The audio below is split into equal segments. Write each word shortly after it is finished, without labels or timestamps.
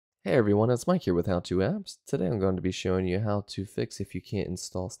Hey everyone, it's Mike here with How To Apps. Today I'm going to be showing you how to fix if you can't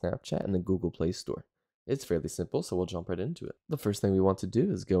install Snapchat in the Google Play Store. It's fairly simple, so we'll jump right into it. The first thing we want to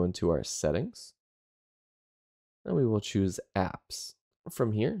do is go into our settings, and we will choose Apps.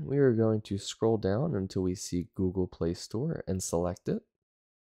 From here, we are going to scroll down until we see Google Play Store and select it.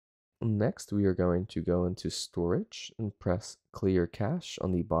 Next, we are going to go into Storage and press Clear Cache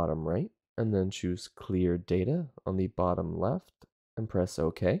on the bottom right, and then choose Clear Data on the bottom left, and press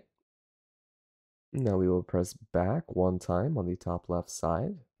OK. Now we will press back one time on the top left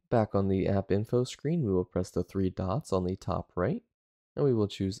side. Back on the app info screen, we will press the three dots on the top right, and we will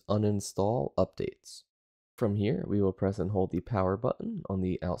choose uninstall updates. From here, we will press and hold the power button on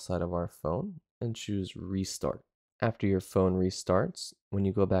the outside of our phone and choose restart. After your phone restarts, when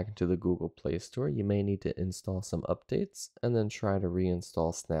you go back into the Google Play Store, you may need to install some updates and then try to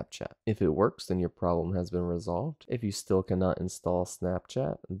reinstall Snapchat. If it works, then your problem has been resolved. If you still cannot install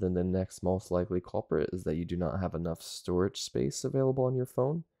Snapchat, then the next most likely culprit is that you do not have enough storage space available on your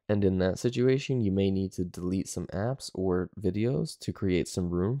phone. And in that situation, you may need to delete some apps or videos to create some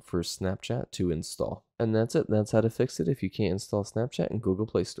room for Snapchat to install. And that's it. That's how to fix it if you can't install Snapchat in Google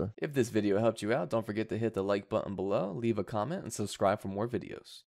Play Store. If this video helped you out, don't forget to hit the like button below, leave a comment, and subscribe for more videos.